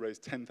needed to raise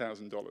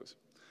 $10,000.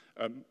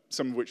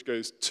 Some of which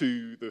goes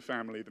to the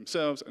family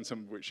themselves, and some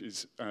of which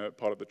is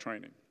part of the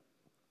training.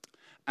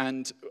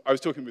 And I was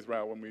talking with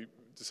Raoul when we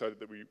decided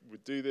that we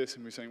would do this,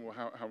 and we were saying, well,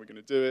 how are we going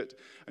to do it?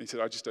 And he said,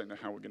 I just don't know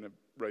how we're going to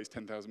raise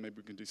 10,000. Maybe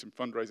we can do some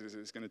fundraisers.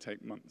 It's going to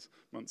take months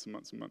and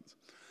months and months.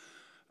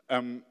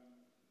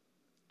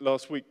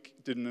 Last week,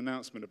 did an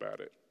announcement about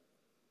it.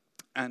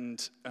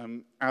 And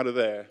out of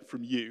there,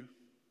 from you,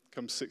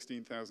 comes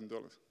 $16,000.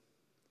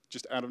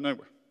 Just out of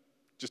nowhere.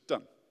 Just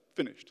done.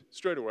 Finished.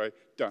 Straight away.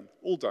 Done.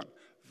 All done.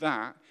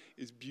 That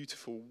is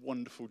beautiful,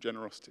 wonderful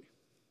generosity.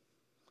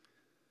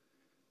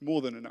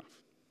 More than enough.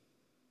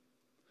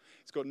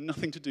 It's got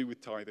nothing to do with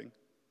tithing.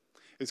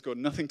 It's got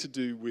nothing to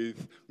do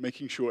with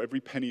making sure every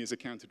penny is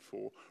accounted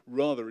for.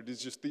 Rather, it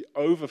is just the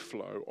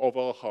overflow of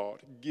our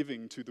heart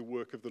giving to the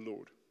work of the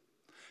Lord.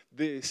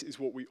 This is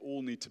what we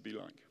all need to be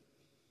like.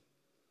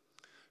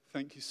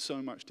 Thank you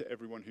so much to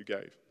everyone who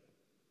gave.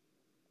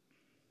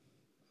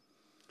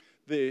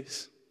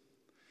 This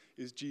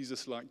is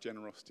Jesus-like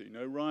generosity.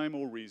 No rhyme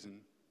or reason.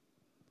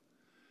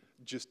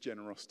 just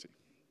generosity.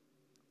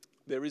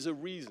 There is a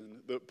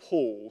reason that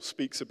Paul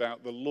speaks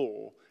about the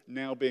law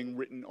now being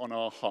written on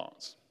our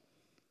hearts.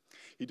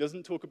 He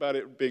doesn't talk about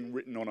it being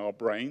written on our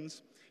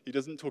brains. He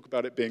doesn't talk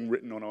about it being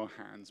written on our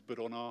hands, but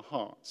on our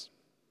hearts.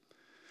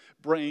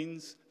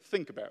 Brains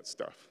think about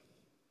stuff.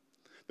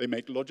 They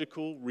make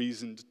logical,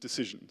 reasoned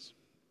decisions.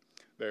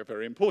 They're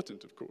very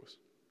important, of course.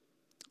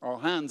 Our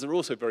hands are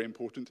also very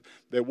important.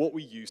 They're what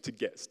we use to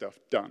get stuff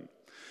done.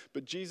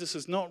 But Jesus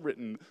has not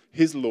written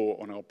his law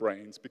on our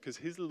brains because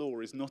his law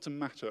is not a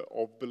matter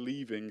of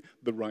believing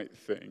the right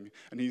thing.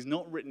 And he's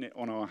not written it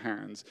on our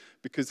hands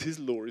because his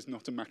law is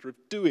not a matter of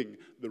doing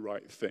the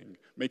right thing,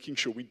 making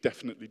sure we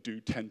definitely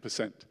do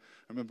 10%. I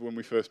remember when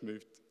we first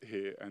moved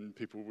here and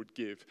people would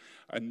give,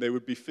 and there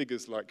would be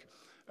figures like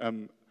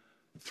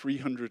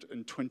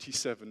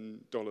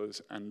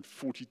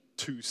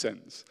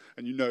 $327.42.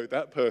 And you know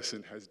that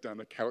person has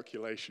done a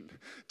calculation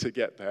to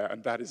get there,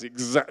 and that is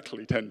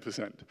exactly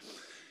 10%.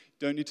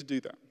 Don't need to do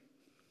that.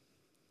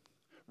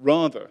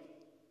 Rather,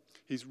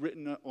 he's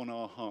written it on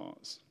our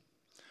hearts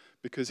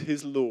because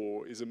his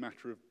law is a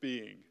matter of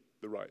being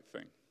the right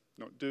thing.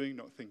 Not doing,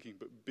 not thinking,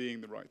 but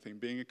being the right thing.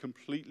 Being a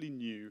completely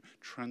new,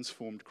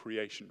 transformed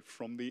creation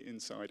from the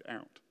inside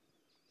out.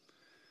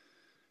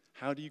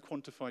 How do you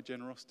quantify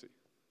generosity?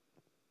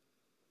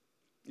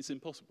 It's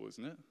impossible,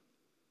 isn't it?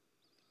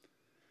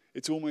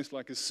 It's almost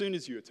like as soon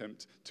as you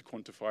attempt to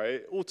quantify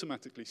it, it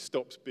automatically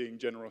stops being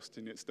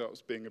generosity and it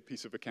starts being a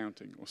piece of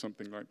accounting or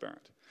something like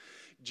that.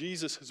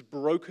 Jesus has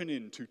broken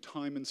into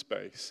time and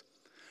space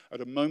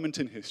at a moment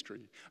in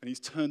history, and he's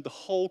turned the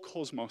whole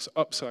cosmos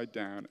upside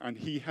down, and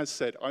he has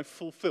said, I've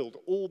fulfilled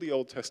all the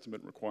Old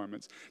Testament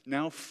requirements.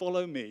 Now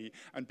follow me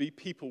and be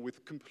people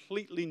with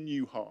completely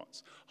new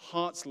hearts,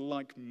 hearts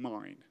like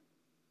mine.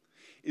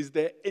 Is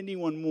there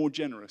anyone more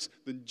generous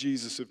than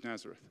Jesus of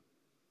Nazareth?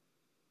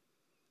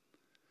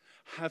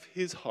 Have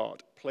his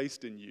heart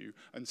placed in you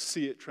and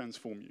see it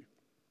transform you.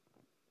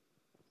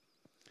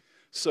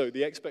 So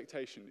the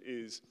expectation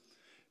is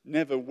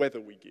never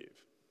whether we give.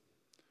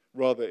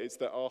 Rather, it's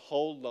that our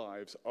whole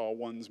lives are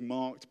ones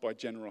marked by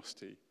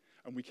generosity,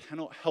 and we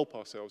cannot help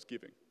ourselves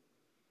giving.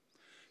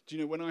 Do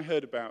you know, when I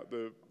heard about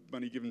the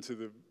money given to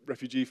the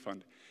refugee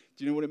fund,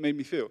 do you know what it made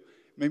me feel?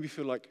 It made me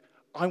feel like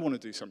I want to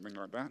do something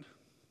like that.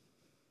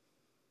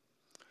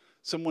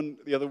 Someone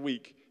the other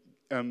week,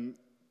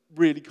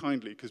 really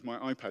kindly, because my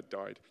iPad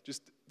died,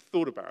 just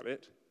thought about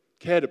it,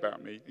 cared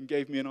about me, and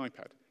gave me an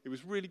iPad. It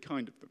was really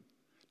kind of them.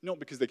 Not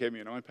because they gave me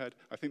an iPad.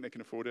 I think they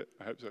can afford it.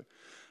 I hope so.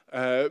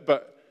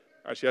 But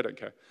actually, I don't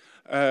care.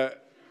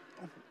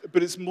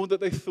 But it's more that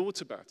they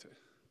thought about it,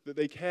 that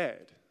they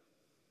cared.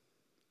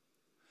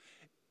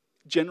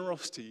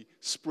 Generosity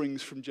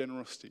springs from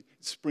generosity.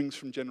 It springs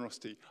from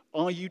generosity.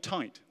 Are you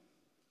tight?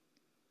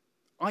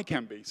 I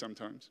can be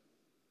sometimes.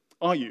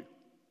 Are you?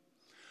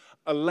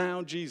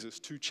 Allow Jesus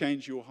to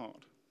change your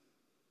heart.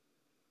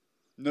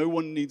 No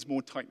one needs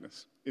more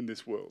tightness in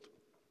this world.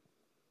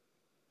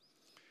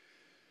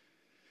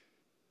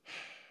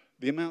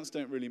 The amounts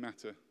don't really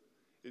matter.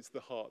 It's the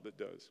heart that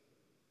does.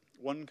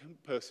 One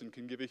person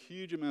can give a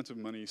huge amount of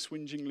money,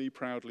 swingingly,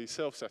 proudly,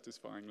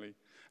 self-satisfyingly,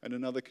 and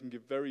another can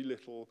give very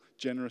little,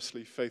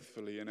 generously,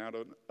 faithfully, and out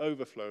of an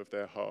overflow of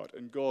their heart.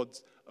 And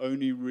God's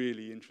only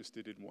really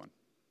interested in one.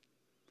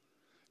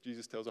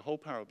 Jesus tells a whole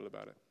parable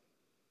about it.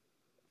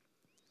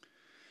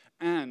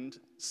 And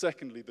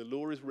secondly, the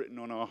law is written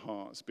on our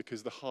hearts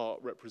because the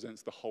heart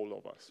represents the whole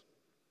of us.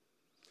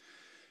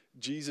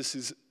 Jesus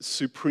is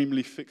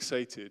supremely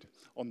fixated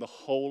on the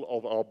whole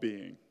of our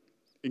being,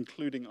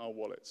 including our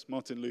wallets.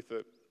 Martin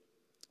Luther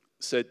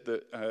said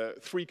that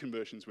 3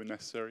 conversions were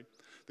necessary: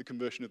 the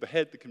conversion of the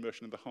head, the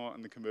conversion of the heart,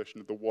 and the conversion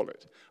of the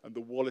wallet. And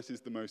the wallet is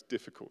the most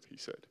difficult, he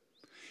said.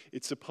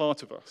 It's a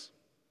part of us.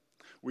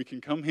 We can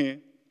come here,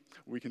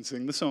 we can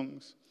sing the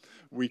songs,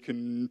 we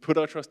can put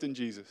our trust in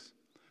Jesus,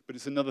 but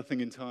it's another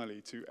thing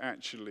entirely to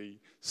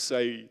actually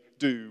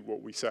do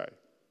what we say,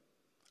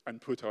 and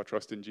put our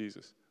trust in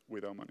Jesus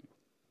with our money.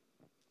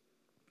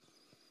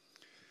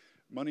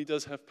 Money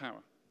does have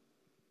power,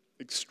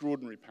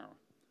 extraordinary power.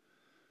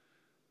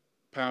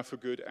 Power for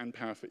good and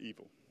power for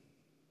evil.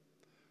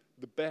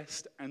 The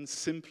best and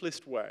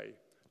simplest way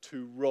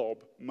to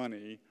rob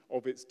money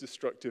of its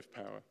destructive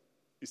power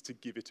is to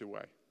give it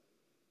away.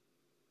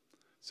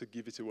 So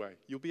give it away.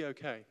 You'll be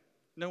okay.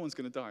 No one's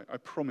going to die. I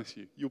promise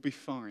you. You'll be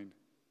fine.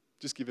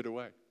 Just give it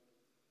away.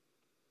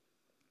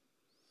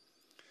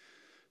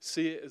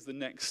 See it as the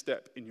next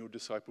step in your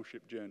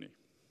discipleship journey.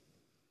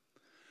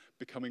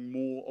 Becoming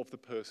more of the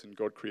person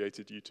God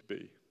created you to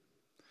be.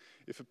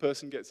 If a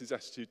person gets his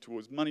attitude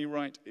towards money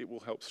right, it will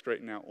help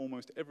straighten out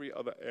almost every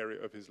other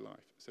area of his life,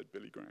 said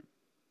Billy Graham.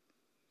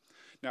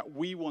 Now,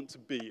 we want to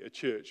be a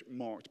church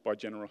marked by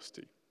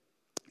generosity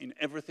in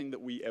everything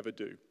that we ever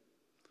do.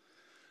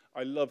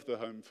 I love the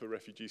Home for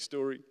Refugees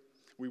story.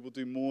 We will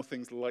do more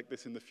things like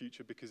this in the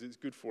future because it's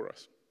good for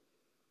us.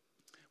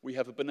 We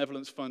have a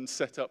benevolence fund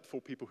set up for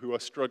people who are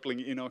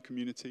struggling in our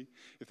community.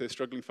 If they're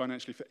struggling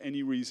financially for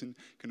any reason,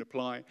 can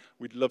apply.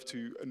 We'd love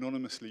to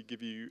anonymously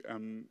give you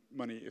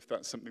money if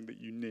that's something that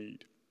you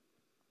need.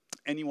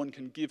 Anyone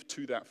can give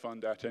to that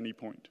fund at any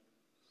point.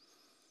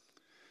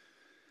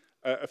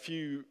 A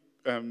few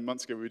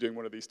months ago, we were doing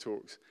one of these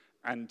talks,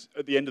 and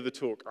at the end of the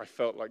talk, I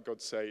felt like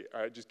God say,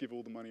 just give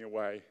all the money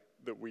away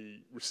that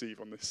we receive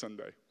on this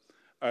Sunday.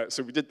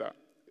 So we did that.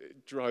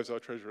 It drives our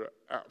treasurer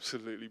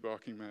absolutely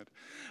barking mad.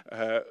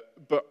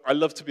 But I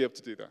love to be able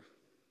to do that.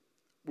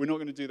 We're not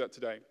going to do that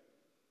today,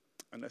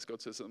 unless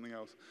God says something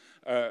else.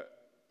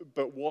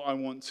 But what I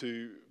want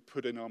to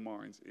put in our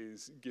minds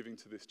is giving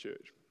to this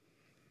church.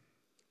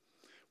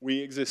 We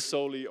exist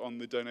solely on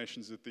the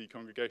donations of the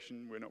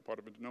congregation. We're not part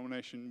of a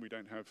denomination. We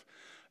don't have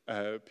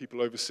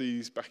people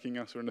overseas backing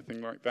us or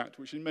anything like that,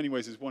 which in many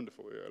ways is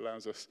wonderful. It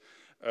allows us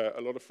a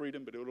lot of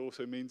freedom, but it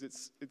also means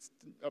it's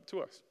up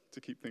to us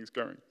to keep things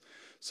going.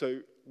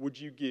 So would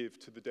you give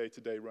to the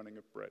day-to-day running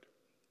of Bread?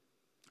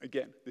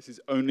 Again, this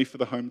is only for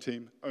the home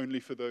team, only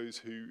for those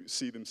who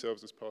see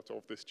themselves as part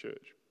of this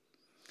church.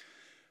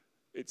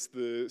 It's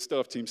the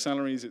staff team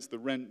salaries, it's the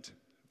rent,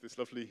 this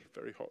lovely,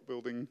 very hot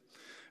building.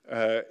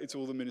 It's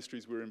all the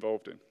ministries we're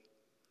involved in.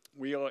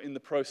 We are in the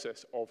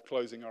process of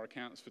closing our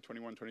accounts for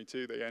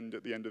 21-22. They end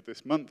at the end of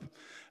this month.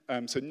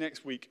 So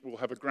next week, we'll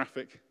have a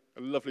graphic,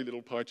 a lovely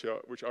little pie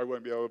chart, which I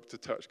won't be able to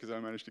touch because I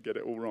managed to get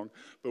it all wrong.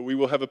 But we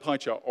will have a pie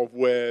chart of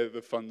where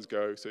the funds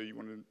go. So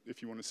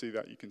if you want to see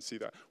that, you can see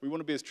that. We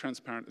want to be as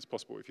transparent as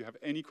possible. If you have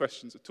any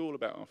questions at all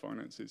about our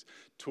finances,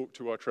 talk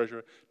to our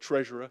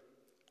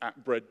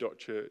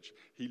treasurer@bread.church.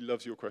 He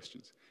loves your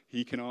questions.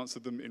 He can answer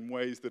them in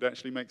ways that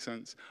actually make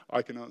sense.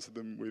 I can answer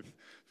them with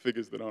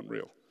figures that aren't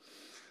real.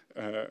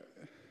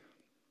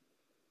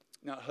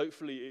 Now,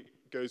 hopefully it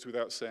goes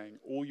without saying,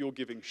 all your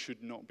giving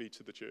should not be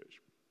to the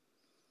church.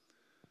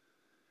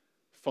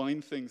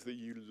 Find things that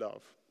you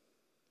love,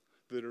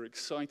 that are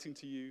exciting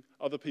to you.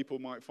 Other people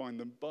might find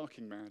them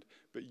barking mad,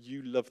 but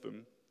you love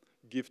them.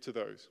 Give to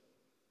those.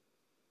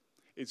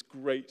 It's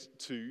great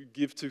to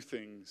give to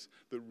things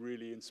that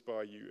really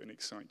inspire you and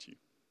excite you.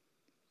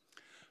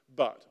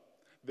 But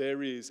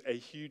there is a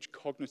huge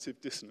cognitive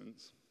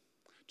dissonance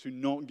to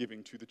not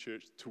giving to the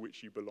church to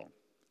which you belong.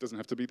 It doesn't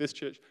have to be this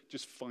church,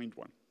 just find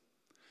one.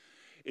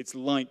 It's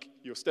like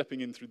you're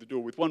stepping in through the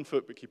door with one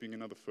foot but keeping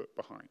another foot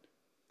behind.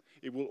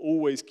 It will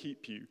always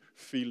keep you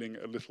feeling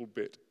a little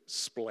bit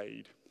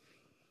splayed.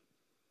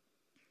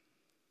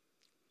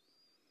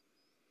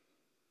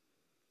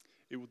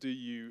 It will do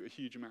you a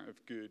huge amount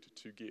of good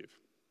to give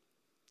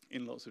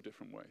in lots of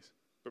different ways,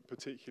 but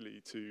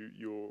particularly to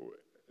your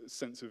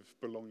sense of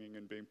belonging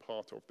and being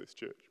part of this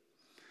church.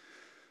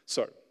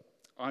 So,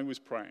 I was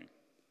praying,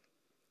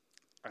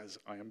 as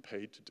I am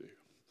paid to do,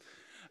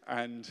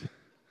 and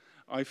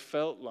I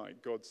felt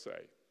like God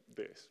say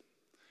this,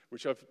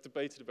 which I've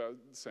debated about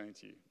saying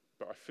to you,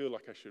 but I feel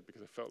like I should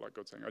because I felt like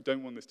God saying, I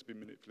don't want this to be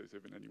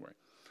manipulative in any way,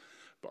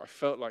 but I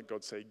felt like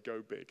God say,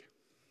 go big.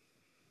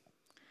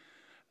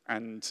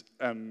 And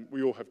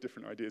we all have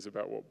different ideas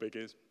about what big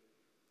is.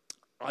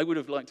 I would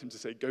have liked him to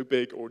say, go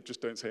big, or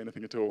just don't say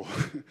anything at all.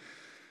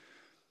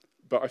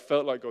 But I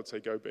felt like God say,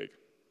 go big.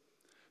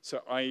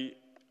 So I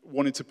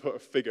wanted to put a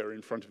figure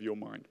in front of your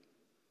mind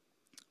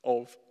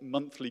of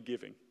monthly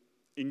giving,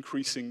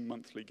 increasing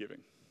monthly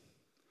giving.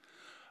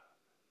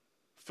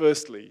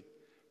 Firstly,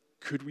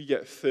 could we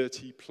get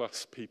 30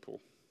 plus people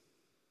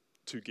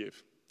to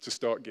give, to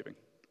start giving?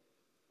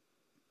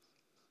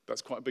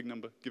 That's quite a big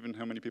number, given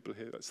how many people are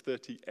here. That's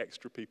 30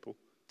 extra people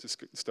to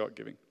start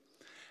giving.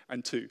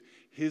 And 2,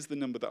 here's the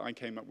number that I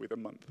came up with a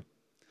month,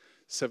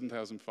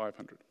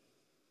 7,500.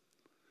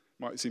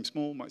 Might seem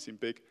small, might seem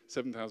big,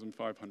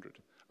 7,500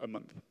 a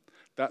month.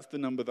 That's the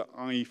number that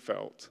I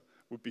felt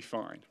would be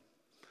fine.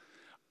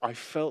 I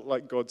felt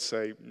like God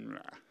say, nah.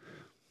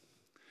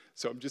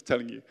 So I'm just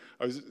telling you,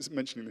 I was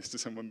mentioning this to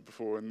someone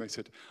before, and they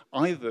said,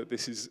 either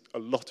this is a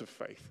lot of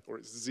faith, or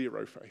it's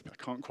zero faith. I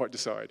can't quite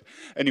decide.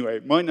 Anyway,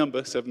 my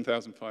number,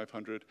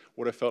 7,500,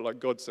 what I felt like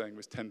God saying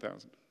was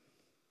 10,000.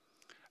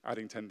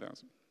 Adding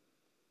 10,000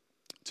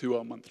 to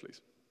our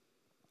monthlies.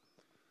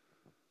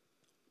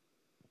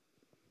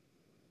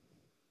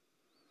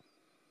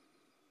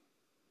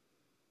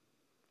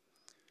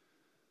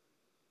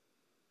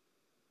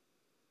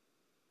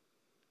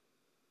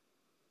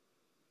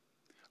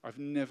 I've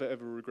never,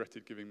 ever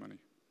regretted giving money.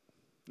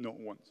 Not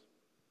once.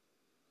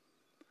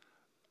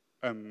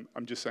 I'm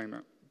just saying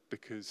that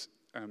because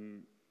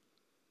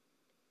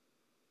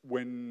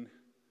when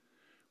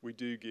we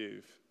do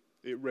give,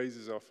 it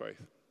raises our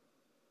faith.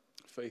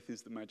 Faith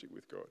is the magic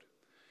with God.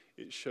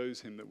 It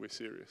shows him that we're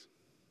serious.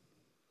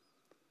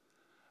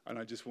 And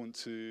I just want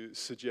to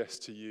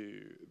suggest to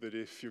you that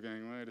if you're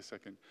going, wait a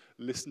second,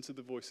 listen to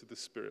the voice of the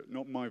Spirit,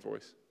 not my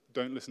voice.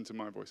 Don't listen to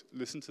my voice.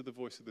 Listen to the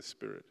voice of the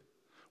Spirit.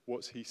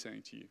 What's he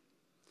saying to you?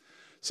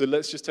 So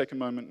let's just take a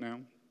moment now.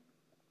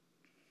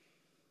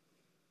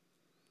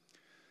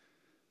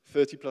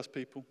 30 plus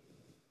people.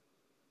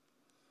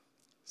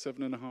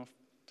 7.5,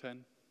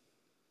 10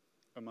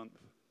 a month.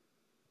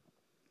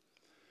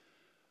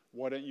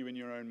 Why don't you in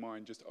your own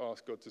mind just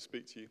ask God to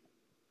speak to you?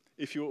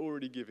 If you're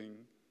already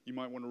giving, you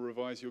might want to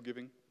revise your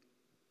giving.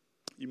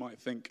 You might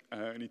think,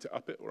 I need to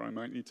up it or I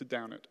might need to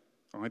down it.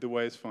 Either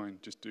way is fine.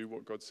 Just do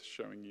what God's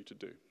showing you to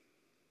do.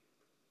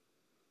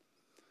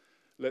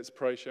 Let's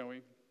pray, shall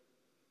we?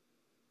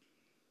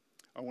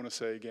 I want to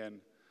say again,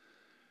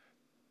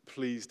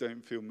 please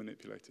don't feel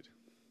manipulated.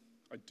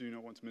 I do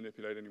not want to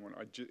manipulate anyone.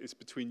 It's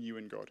between you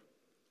and God,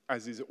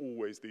 as is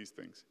always these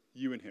things.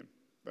 You and him.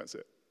 That's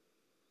it.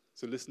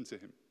 So listen to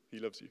him. He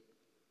loves you.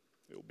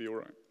 It'll be all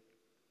right.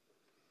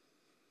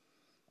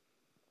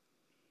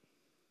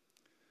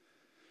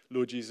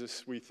 Lord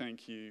Jesus, we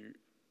thank you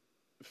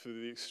for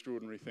the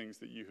extraordinary things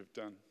that you have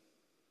done.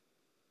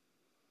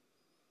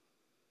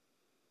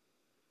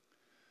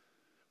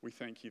 We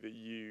thank you that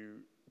you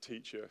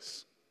teach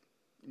us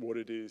what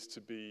it is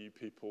to be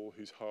people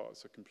whose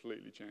hearts are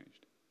completely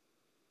changed.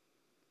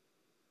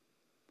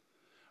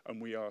 And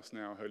we ask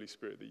now, Holy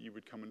Spirit, that you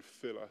would come and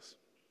fill us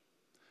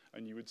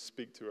and you would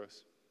speak to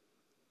us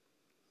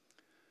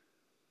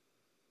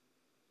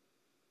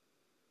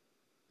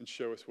and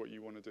show us what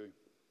you want to do.